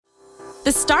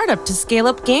The Startup to Scale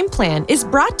Up game plan is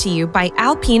brought to you by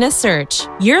Alpina Search,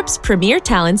 Europe's premier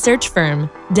talent search firm,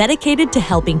 dedicated to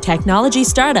helping technology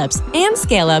startups and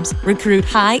scale-ups recruit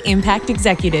high-impact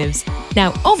executives.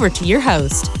 Now over to your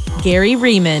host, Gary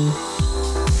Riemann.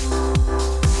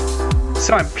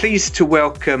 So I'm pleased to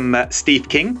welcome Steve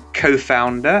King,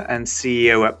 co-founder and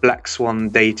CEO at Black Swan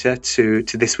Data, to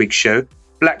this week's show.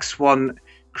 Black Swan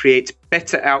creates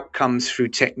better outcomes through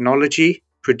technology,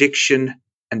 prediction,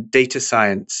 and data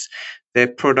science. Their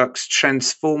products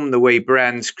transform the way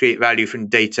brands create value from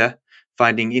data,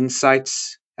 finding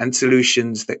insights and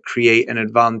solutions that create an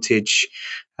advantage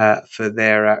for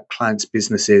their clients'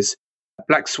 businesses.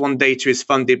 Black Swan Data is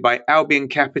funded by Albion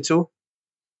Capital,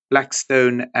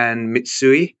 Blackstone, and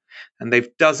Mitsui, and they've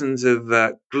dozens of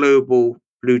global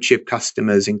blue chip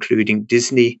customers, including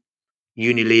Disney,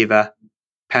 Unilever,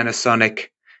 Panasonic,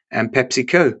 and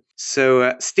PepsiCo.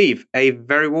 So, Steve, a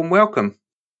very warm welcome.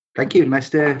 Thank you. Nice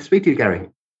to speak to you, Gary.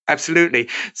 Absolutely.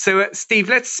 So, Steve,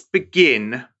 let's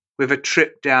begin with a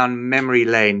trip down memory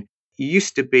lane. You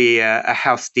used to be a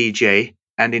house DJ,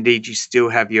 and indeed you still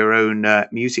have your own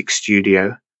music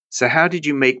studio. So how did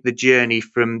you make the journey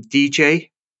from DJ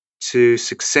to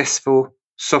successful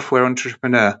software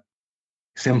entrepreneur?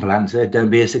 Simple answer.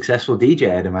 Don't be a successful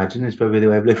DJ, I'd imagine, is probably the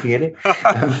way of looking at it.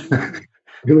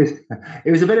 It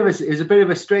was a bit of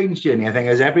a strange journey, I think,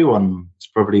 as everyone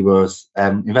probably was.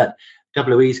 In fact, a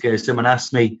couple of weeks ago, someone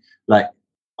asked me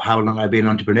how long I'd been an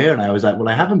entrepreneur, and I was like, well,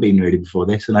 I haven't been really before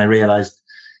this. And I realized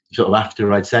sort of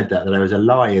after I'd said that I was a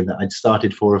lie, and that I'd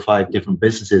started 4 or 5 different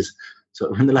businesses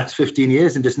sort of in the last 15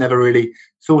 years and just never really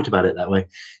thought about it that way.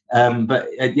 I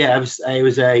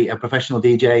was a professional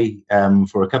DJ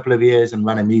for a couple of years and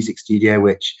ran a music studio,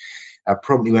 which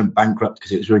promptly went bankrupt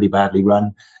because it was really badly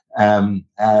run. From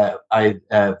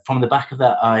the back of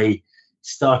that, I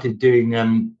started doing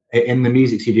in the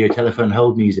music studio telephone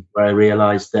hold music, where I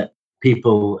realized that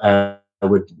people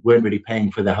weren't really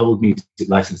paying for the hold music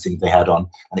licensing they had on,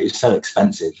 and it was so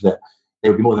expensive that they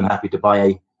would be more than happy to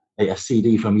buy a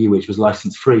CD from you which was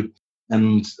license free.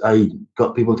 And I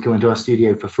got people to come into our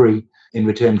studio for free in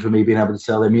return for me being able to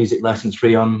sell their music license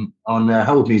free on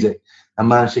hold music, and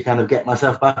managed to kind of get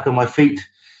myself back on my feet.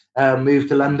 Moved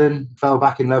to London, fell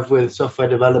back in love with software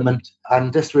development,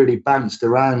 and just really bounced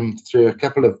around through a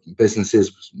couple of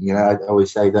businesses. You know, I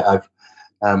always say that I've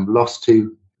lost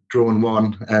 2, drawn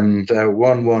 1, and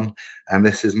won 1, and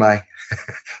this is my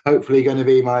hopefully going to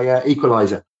be my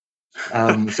equaliser.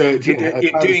 So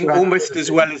you're doing almost as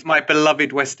well as my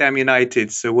beloved West Ham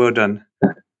United. So well done.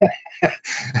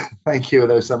 Thank you.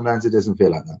 Although sometimes it doesn't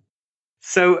feel like that.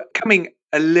 So coming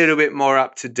a little bit more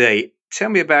up to date, tell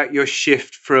me about your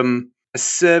shift from a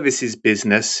services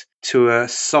business to a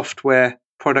software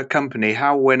product company.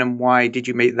 How, when, and why did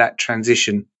you make that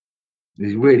transition?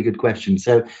 It's a really good question.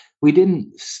 So we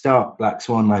didn't start Black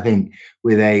Swan, I think,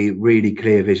 with a really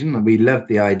clear vision. We loved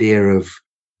the idea of,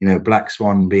 Black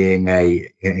Swan being a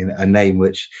name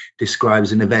which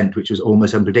describes an event which was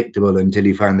almost unpredictable until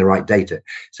you found the right data.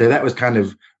 So that was kind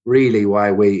of really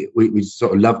why we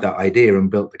sort of loved that idea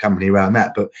and built the company around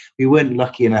that. But we weren't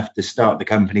lucky enough to start the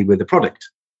company with a product.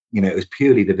 It was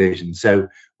purely the vision. So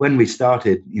when we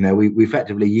started, we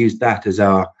effectively used that as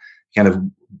our kind of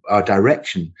our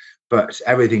direction. But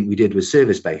everything we did was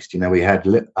service based. I had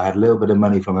a little bit of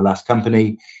money from the last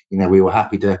company. We were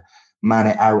happy to man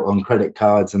it out on credit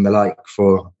cards and the like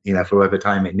for whatever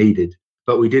time it needed.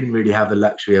 But we didn't really have the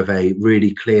luxury of a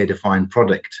really clear defined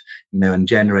product, and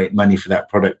generate money for that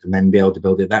product and then be able to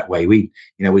build it that way. We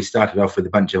started off with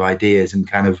a bunch of ideas and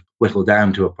kind of whittled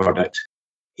down to a product.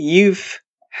 You've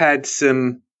had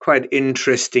some quite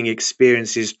interesting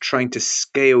experiences trying to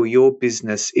scale your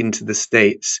business into the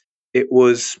States. It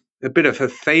was a bit of a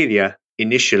failure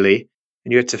initially,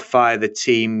 and you had to fire the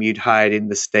team you'd hired in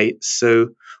the States. So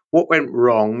what went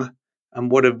wrong,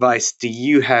 and what advice do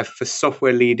you have for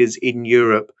software leaders in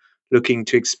Europe looking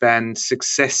to expand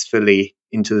successfully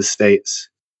into the States?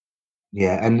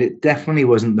 Yeah, and it definitely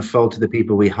wasn't the fault of the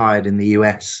people we hired in the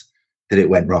US that it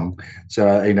went wrong. So,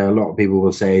 a lot of people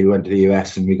will say we went to the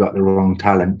US and we got the wrong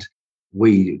talent.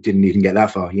 We didn't even get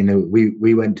that far.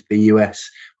 We went to the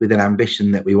US with an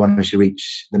ambition that we wanted to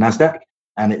reach the NASDAQ,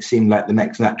 and it seemed like the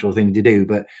next natural thing to do.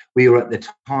 But we were at the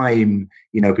time,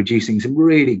 producing some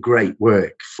really great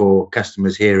work for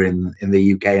customers here in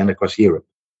the UK and across Europe,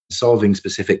 solving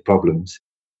specific problems.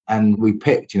 And we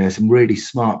picked, some really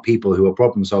smart people who are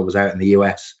problem solvers out in the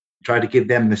US, tried to give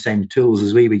them the same tools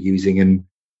as we were using, and,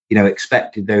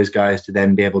 expected those guys to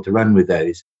then be able to run with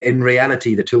those. In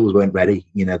reality, the tools weren't ready.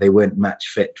 They weren't match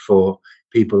fit for,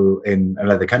 people in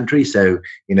another country. So,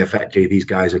 effectively, these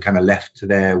guys are kind of left to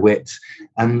their wits.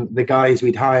 And the guys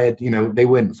we'd hired, they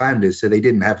weren't founders, so they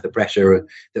didn't have the pressure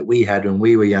that we had when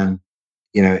we were young,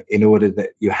 in order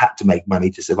that you had to make money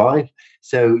to survive.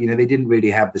 So, they didn't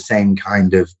really have the same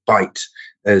kind of bite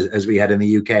as we had in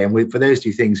the UK. And for those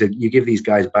two things, you give these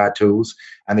guys bad tools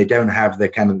and they don't have the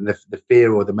kind of the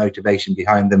fear or the motivation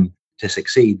behind them to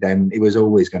succeed, then it was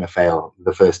always going to fail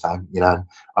the first time.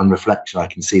 On reflection, I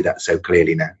can see that so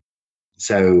clearly now.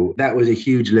 So that was a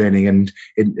huge learning, and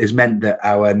it has meant that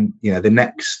our, the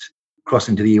next cross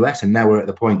into the US, and now we're at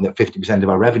the point that 50% of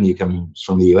our revenue comes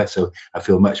from the US, so I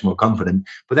feel much more confident.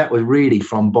 But that was really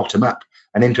from bottom up,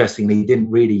 and interestingly, didn't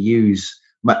really use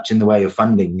much in the way of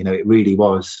funding. It really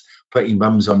was putting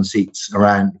bums on seats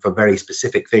around for very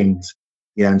specific things,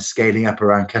 and scaling up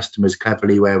around customers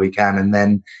cleverly where we can, and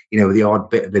then with the odd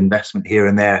bit of investment here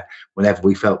and there whenever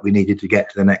we felt we needed to get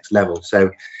to the next level.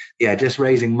 So just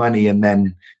raising money and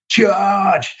then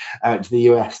charge out to the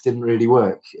US didn't really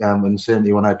work, and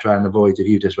certainly when I try and avoid if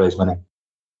you just raise money.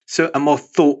 So a more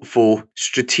thoughtful,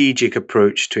 strategic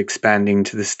approach to expanding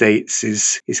to the States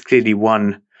is clearly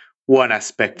one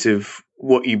aspect of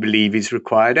what you believe is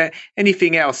required.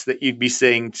 Anything else that you'd be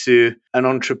saying to an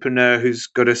entrepreneur who's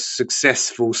got a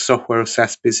successful software or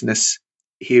SaaS business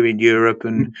here in Europe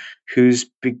and who's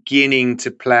beginning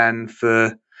to plan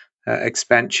for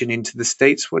expansion into the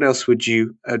States? What else would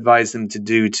you advise them to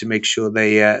do to make sure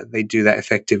they do that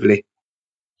effectively?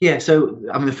 Yeah, so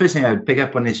the first thing I would pick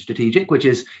up on is strategic, which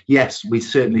is, yes, we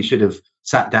certainly should have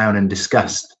sat down and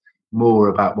discussed more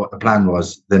about what the plan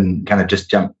was than kind of just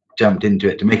jumped into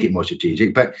it to make it more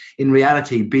strategic. But in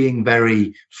reality, being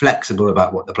very flexible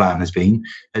about what the plan has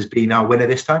been our winner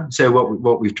this time. So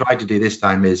what we've tried to do this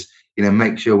time is,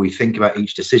 make sure we think about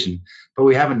each decision. But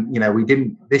we haven't, we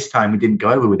didn't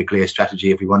go over with a clear strategy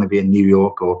if we want to be in New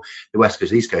York or the West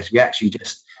Coast, East Coast. We actually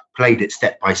just played it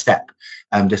step by step,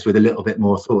 just with a little bit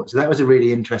more thought. So that was a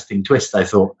really interesting twist, I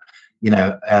thought.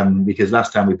 Because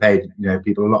last time we paid,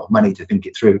 people a lot of money to think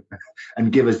it through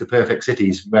and give us the perfect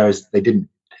cities, whereas they didn't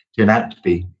turn out to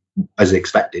be as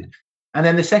expected. And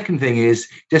then the second thing is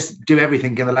just do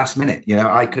everything in the last minute.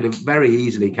 I could have very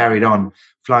easily carried on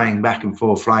flying back and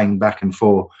forth,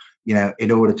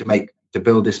 in order to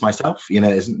build this myself.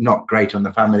 It's not great on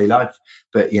the family life,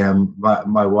 but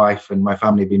my wife and my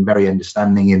family have been very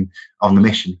understanding on the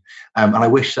mission. And I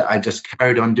wish that I just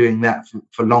carried on doing that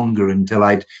for longer until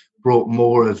I'd brought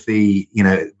more of the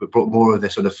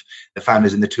sort of the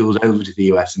founders and the tools over to the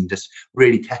US and just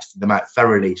really tested them out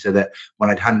thoroughly, so that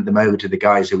when I'd handed them over to the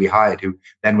guys who we hired, who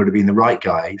then would have been the right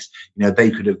guys,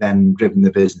 they could have then driven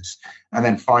the business. And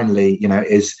then finally,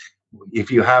 is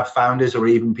if you have founders or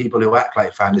even people who act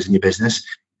like founders in your business,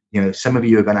 some of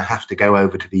you are going to have to go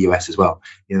over to the US as well.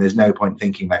 There's no point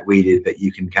thinking like we did that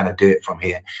you can kind of do it from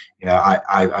here.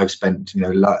 I've spent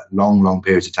long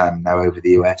periods of time now over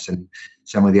the US, and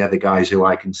some of the other guys who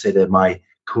I consider my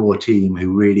core team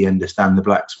who really understand the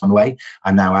Black Swan way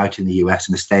are now out in the US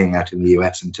and are staying out in the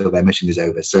US until their mission is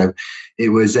over. So it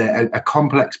was a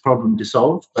complex problem to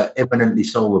solve, but eminently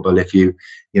solvable if you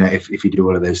do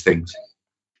all of those things.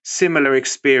 Similar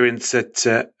experience at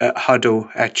Huddle,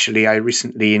 actually. I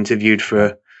recently interviewed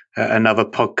for another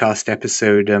podcast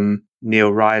episode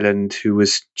Neil Ryland, who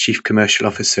was Chief Commercial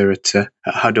Officer at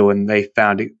Huddle, and they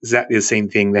found exactly the same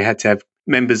thing. They had to have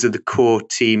members of the core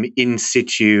team in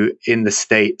situ in the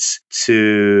States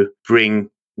to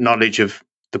bring knowledge of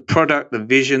the product, the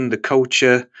vision, the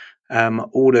culture,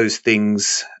 all those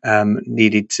things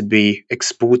needed to be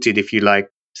exported, if you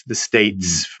like, to the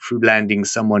States through landing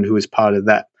someone who was part of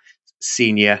that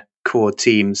senior core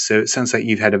team. So it sounds like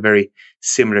you've had a very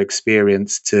similar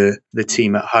experience to the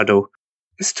team at Huddle.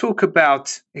 Let's talk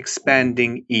about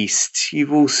expanding east.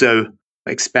 You've also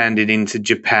expanded into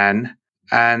Japan,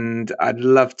 and I'd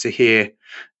love to hear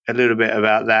a little bit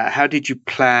about that. How did you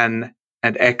plan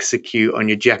and execute on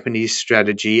your Japanese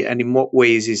strategy, and in what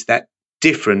ways is that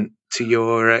different to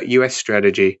your US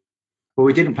strategy? Well,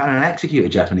 we didn't plan and execute a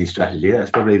Japanese strategy.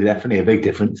 That's probably definitely a big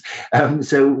difference.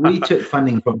 So we took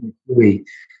funding from Mitsui.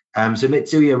 So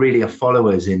Mitsui are really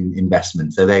followers in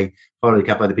investment. So they followed a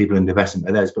couple other people in investment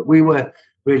with us. But we were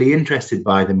really interested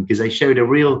by them because they showed a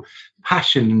real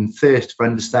passion and thirst for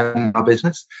understanding our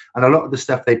business. And a lot of the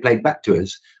stuff they played back to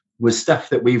us was stuff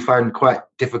that we found quite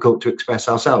difficult to express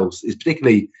ourselves, is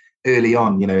particularly early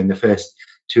on, in the first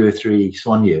 2 or 3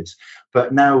 Swan years.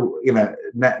 But now,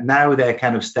 now they're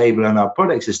kind of stable and our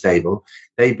products are stable.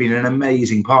 They've been an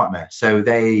amazing partner. So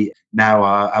they now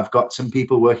I've got some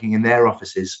people working in their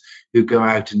offices who go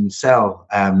out and sell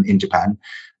in Japan.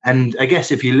 And I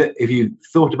guess if you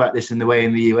thought about this in the way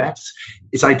in the US,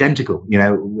 it's identical.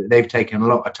 They've taken a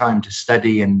lot of time to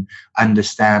study and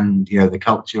understand, the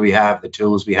culture we have, the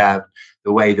tools we have,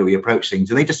 the way that we approach things,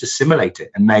 and they just assimilate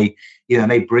it and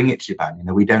they bring it to Japan.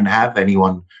 We don't have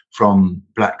anyone from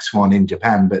Black Swan in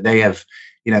Japan, but they have,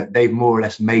 they've more or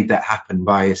less made that happen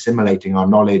by assimilating our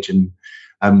knowledge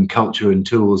and culture and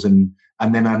tools, and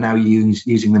then are now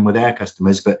using them with their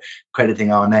customers, but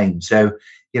crediting our name. So,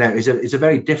 it's a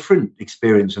very different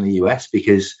experience from the US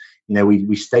because,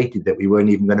 we stated that we weren't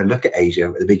even going to look at Asia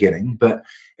at the beginning, but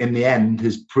in the end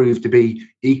has proved to be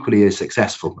equally as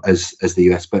successful as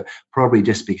the US, but probably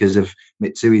just because of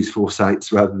Mitsui's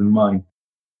foresights rather than mine.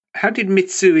 How did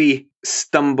Mitsui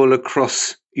stumble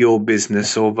across your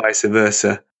business or vice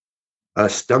versa?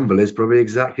 Stumble is probably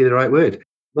exactly the right word.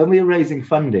 When we were raising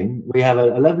funding, we have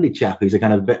a lovely chap who's a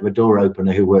kind of a bit of a door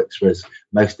opener who works for us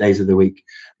most days of the week.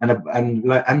 And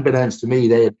unbeknownst to me,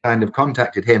 they had kind of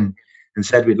contacted him and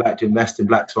said, we'd like to invest in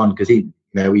Black Swan because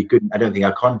we couldn't, I don't think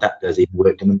our contact us even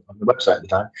worked on the website at the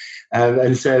time.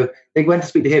 And so they went to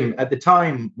speak to him. At the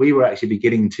time, we were actually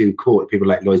beginning to court people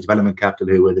like Lloyds Development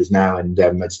Capital, who are with us now, and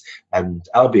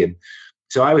Albion.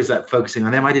 So I was focusing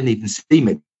on them. I didn't even see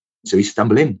him. So he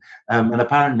stumbled in. And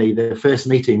apparently the first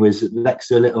meeting was next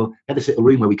to had this little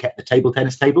room where we kept the table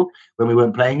tennis table when we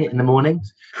weren't playing it in the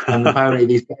mornings. And apparently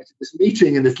these guys had this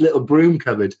meeting in this little broom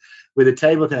cupboard with a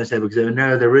table tennis table because there were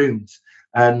no other rooms.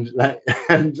 And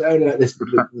only this,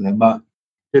 Mark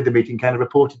did the meeting, kind of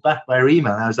reported back via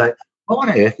email. And I was like, what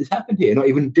on earth has happened here?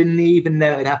 Didn't even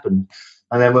know it happened.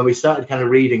 And then when we started kind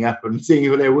of reading up and seeing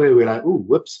who they were, we were like, oh,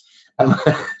 whoops. And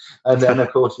then,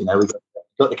 of course, we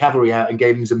got the cavalry out and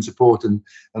gave them some support and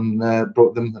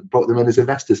brought them in as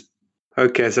investors.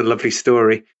 Okay, it's a lovely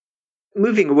story.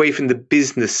 Moving away from the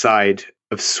business side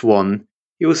of Swan,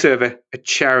 you also have a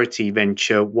charity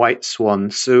venture, White Swan.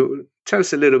 So tell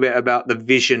us a little bit about the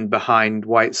vision behind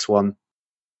White Swan.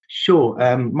 Sure.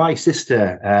 My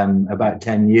sister, about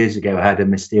 10 years ago, had a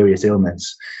mysterious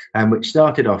illness, which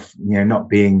started off, not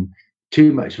being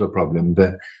too much of a problem,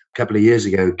 but a couple of years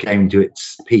ago came to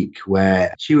its peak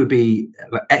where she would be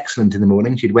excellent in the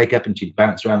morning. She'd wake up and she'd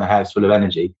bounce around the house full of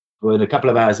energy. But a couple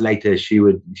of hours later, she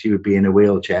would be in a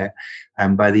wheelchair.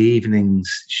 And by the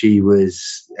evenings, she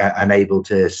was unable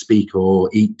to speak or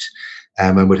eat,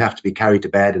 and would have to be carried to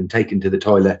bed and taken to the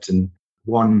toilet. And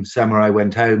one summer I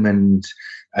went home and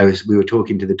we were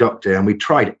talking to the doctor, and we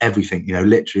tried everything,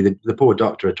 literally the poor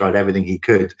doctor had tried everything he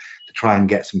could to try and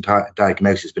get some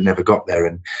diagnosis, but never got there.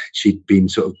 And she'd been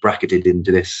sort of bracketed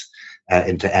into this,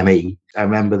 into ME. I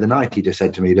remember the night he just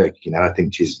said to me, look, I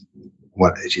think she's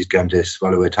going to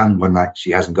swallow her tongue one night.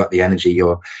 She hasn't got the energy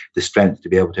or the strength to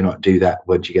be able to not do that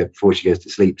before she goes to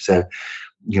sleep. So,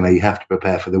 you have to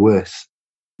prepare for the worst.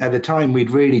 At the time,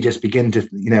 we'd really just begin to,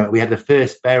 we had the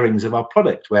first bearings of our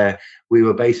product where we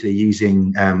were basically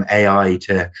using AI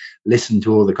to listen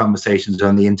to all the conversations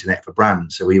on the internet for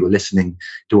brands. So we were listening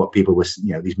to what people were,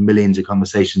 these millions of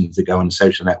conversations that go on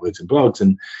social networks and blogs,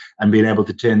 and being able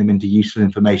to turn them into useful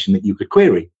information that you could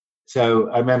query.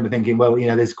 So I remember thinking, well,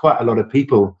 there's quite a lot of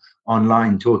people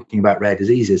online talking about rare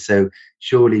diseases. So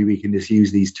surely we can just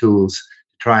use these tools to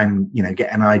try and,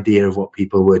 get an idea of what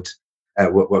people would,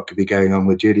 what could be going on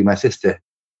with Judy, my sister.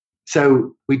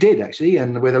 So we did, actually,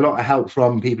 and with a lot of help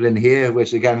from people in here,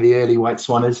 which again, the early White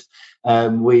Swanners,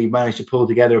 we managed to pull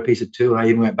together a piece of tool. I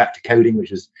even went back to coding,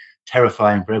 which was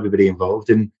terrifying for everybody involved.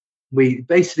 And we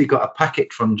basically got a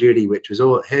packet from Judy, which was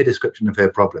all her description of her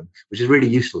problem, which is really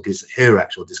useful because it's her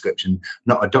actual description,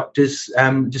 not a doctor's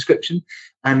description.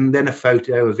 And then a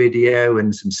photo, a video,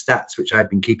 and some stats, which I'd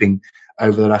been keeping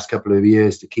over the last couple of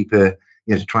years to keep her,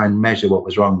 to try and measure what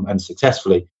was wrong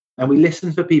unsuccessfully. And we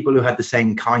listened for people who had the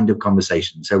same kind of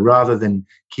conversation. So rather than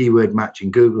keyword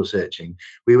matching, Google searching,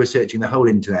 we were searching the whole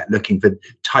internet, looking for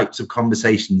types of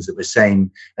conversations that were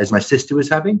same as my sister was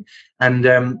having. And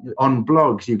on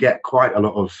blogs, you get quite a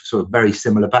lot of sort of very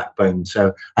similar backbone.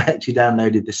 So I actually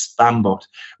downloaded this spam bot,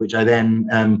 which I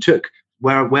then took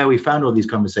where we found all these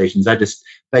conversations. I just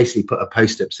basically put a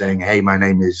post up saying, hey, my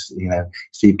name is,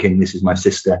 Steve King. This is my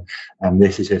sister. And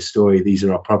this is her story. These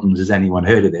are our problems. Has anyone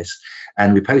heard of this?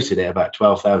 And we posted it about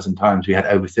 12,000 times. We had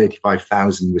over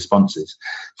 35,000 responses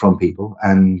from people.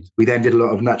 And we then did a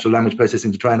lot of natural language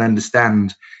processing to try and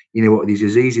understand, what these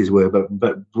diseases were.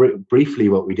 But briefly,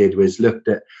 what we did was looked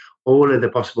at all of the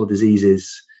possible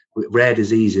diseases, rare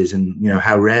diseases, and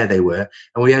how rare they were,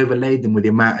 and we overlaid them with the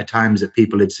amount of times that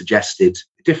people had suggested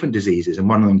different diseases. And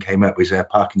one of them came up was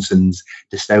Parkinson's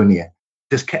dystonia.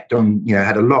 just kept on,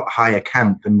 had a lot higher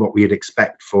count than what we'd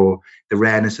expect for the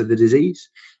rareness of the disease,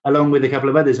 along with a couple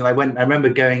of others. And I remember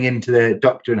going into the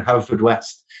doctor in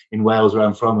Haverfordwest in Wales, where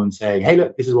I'm from, and saying, "Hey,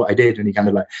 look, this is what I did." And he kind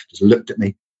of just looked at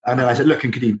me. And then I said, "Look,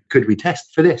 and could we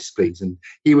test for this, please?" And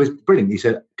he was brilliant. He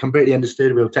said, "Completely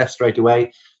understood. We'll test straight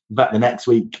away." In fact, the next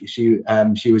week she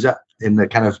was up in the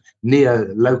kind of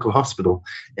near local hospital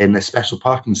in the special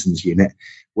Parkinson's unit,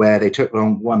 where they took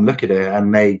one look at her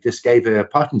and they just gave her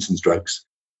Parkinson's drugs.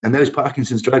 And those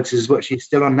Parkinson's drugs is what she's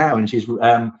still on now. And she's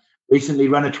recently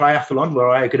run a triathlon where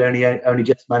I could only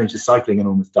just manage the cycling and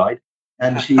almost died.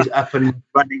 And she's up and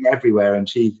running everywhere. And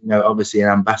she's, obviously an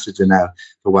ambassador now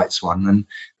for White Swan. And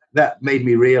that made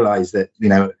me realize that,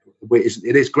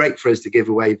 it is great for us to give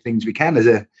away things we can as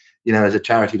a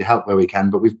charity to help where we can,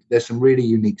 but there's some really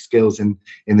unique skills in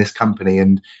this company.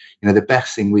 And, the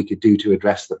best thing we could do to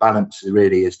address the balance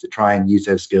really is to try and use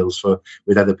those skills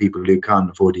with other people who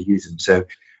can't afford to use them. So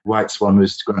White Swan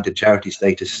was granted charity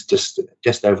status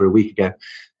just over a week ago.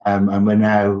 And we're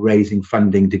now raising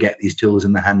funding to get these tools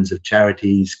in the hands of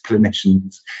charities,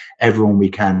 clinicians, everyone we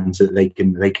can, so that they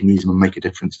can use them and make a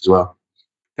difference as well.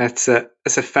 That's a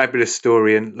fabulous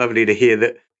story, and lovely to hear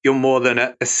that you're more than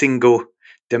a single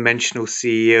dimensional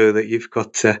CEO, that you've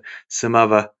got some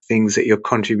other things that you're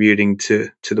contributing to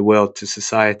the world, to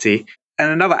society.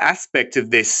 And another aspect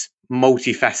of this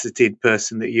multifaceted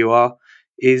person that you are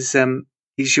is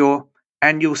your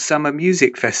annual summer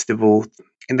music festival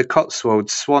in the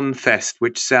Cotswolds, Swan Fest,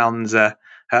 which sounds a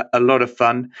lot of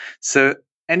fun. So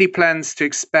any plans to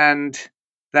expand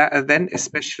that event,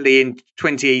 especially in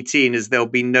 2018, as there'll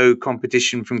be no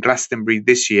competition from Glastonbury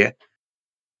this year?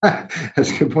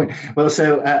 That's a good point. Well,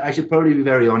 so I should probably be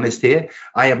very honest here.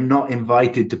 I am not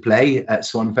invited to play at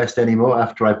Swanfest anymore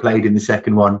after I played in the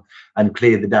second one and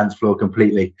cleared the dance floor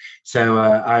completely. So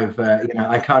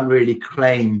I can't really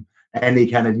claim any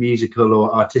kind of musical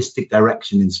or artistic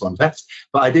direction in Swanfest,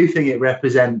 but I do think it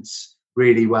represents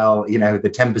really well, the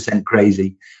 10%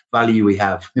 crazy value we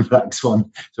have in Black Swan.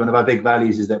 So one of our big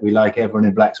values is that we like everyone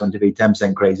in Black Swan to be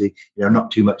 10% crazy,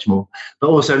 not too much more, but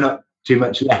also not too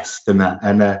much less than that.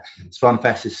 And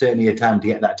Swanfest is certainly a time to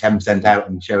get that 10% out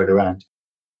and show it around.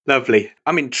 Lovely.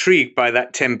 I'm intrigued by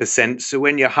that 10%. So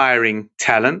when you're hiring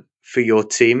talent for your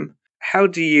team, how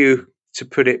do you, to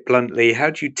put it bluntly, how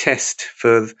do you test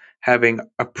for having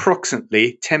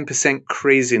approximately 10%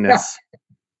 craziness?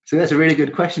 So that's a really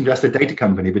good question to ask the data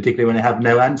company, particularly when I have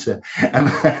no answer.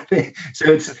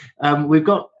 So it's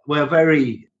we're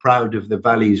very proud of the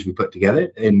values we put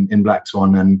together in Black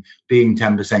Swan, and being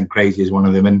 10% crazy is one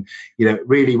of them. And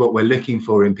really what we're looking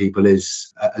for in people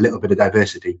is a little bit of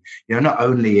diversity, not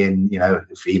only in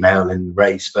female and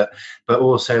race, but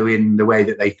also in the way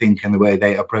that they think and the way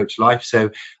they approach life. So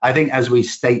I think as we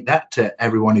state that to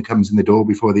everyone who comes in the door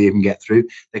before they even get through,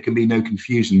 there can be no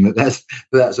confusion that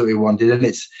that's what we wanted. And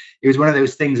it was one of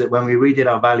those things that when we redid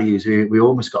our values, we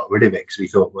almost got rid of it because we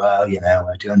thought, well,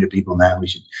 we're 200 people now, we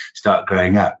should start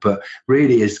growing up. But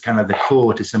really is kind of the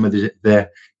core to some of the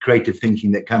creative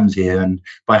thinking that comes here. And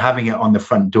by having it on the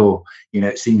front door,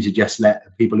 it seems to just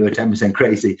let people who are 10%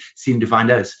 crazy seem to find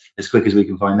us as quick as we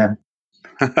can find them.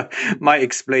 Might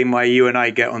explain why you and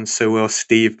I get on so well,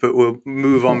 Steve, but we'll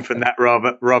move on from that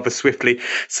rather swiftly.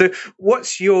 So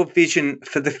what's your vision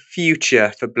for the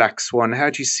future for Black Swan? How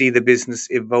do you see the business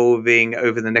evolving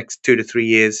over the next 2 to 3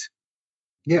 years?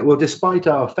 Yeah, well, despite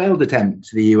our failed attempt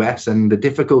to the US and the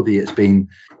difficulty it's been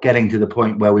getting to the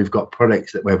point where we've got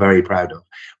products that we're very proud of,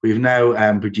 we've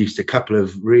now produced a couple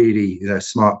of really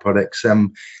smart products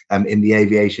in the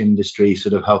aviation industry,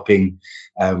 sort of helping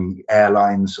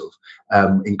airlines sort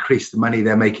of increase the money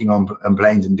they're making on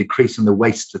planes and decreasing the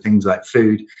waste of things like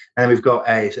food. And then we've got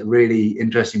a really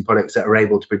interesting products that are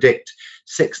able to predict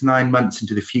 6-9 months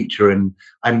into the future and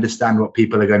understand what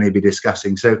people are going to be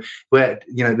discussing. So we're,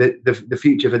 the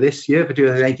future for this year, for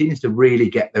 2018, is to really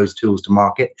get those tools to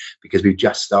market, because we've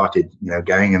just started,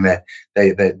 going, and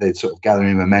they're sort of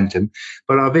gathering momentum.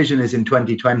 But our vision is in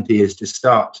 2020 is to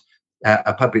start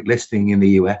a public listing in the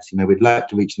US. We'd like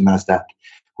to reach the NASDAQ.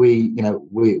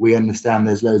 We understand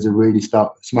there's loads of really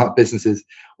smart businesses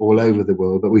all over the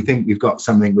world, but we think we've got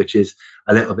something which is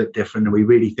a little bit different, and we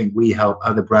really think we help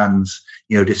other brands,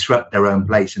 disrupt their own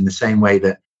place in the same way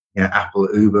that Apple,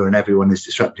 Uber, and everyone is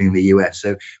disrupting the US.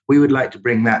 So we would like to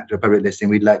bring that to a public listing.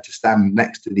 We'd like to stand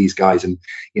next to these guys and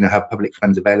have public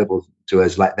funds available to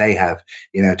us like they have,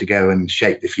 to go and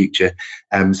shape the future.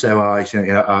 So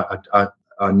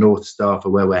our North Star for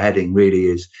where we're heading really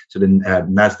is sort of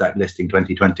NASDAQ listing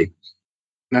 2020.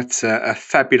 That's a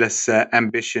fabulous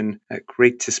ambition.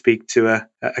 Great to speak to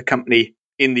a company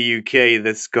in the UK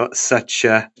that's got such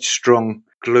strong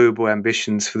global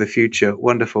ambitions for the future.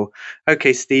 Wonderful.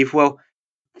 Okay, Steve. Well,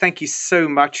 thank you so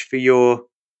much for your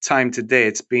time today.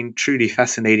 It's been truly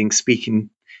fascinating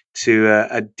speaking to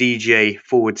a DJ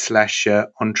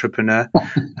 / entrepreneur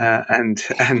and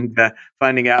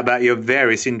finding out about your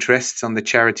various interests on the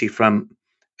charity front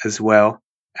as well.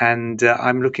 And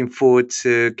I'm looking forward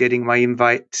to getting my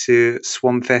invite to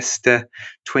Swanfest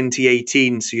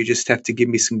 2018. So you just have to give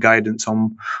me some guidance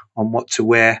on what to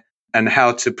wear and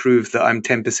how to prove that I'm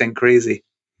 10% crazy.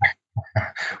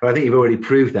 Well, I think you've already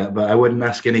proved that, but I wouldn't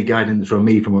ask any guidance from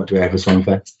me from what to wear for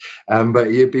Swanfest.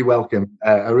 But you'd be welcome.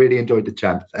 I really enjoyed the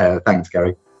chat. Thanks,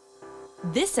 Gary.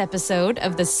 This episode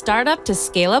of the Startup to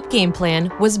Scale Up Game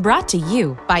Plan was brought to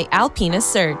you by Alpina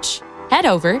Search. Head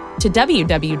over to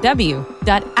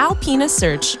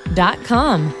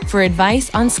www.alpinasearch.com for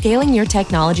advice on scaling your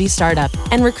technology startup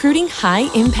and recruiting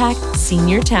high-impact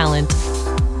senior talent.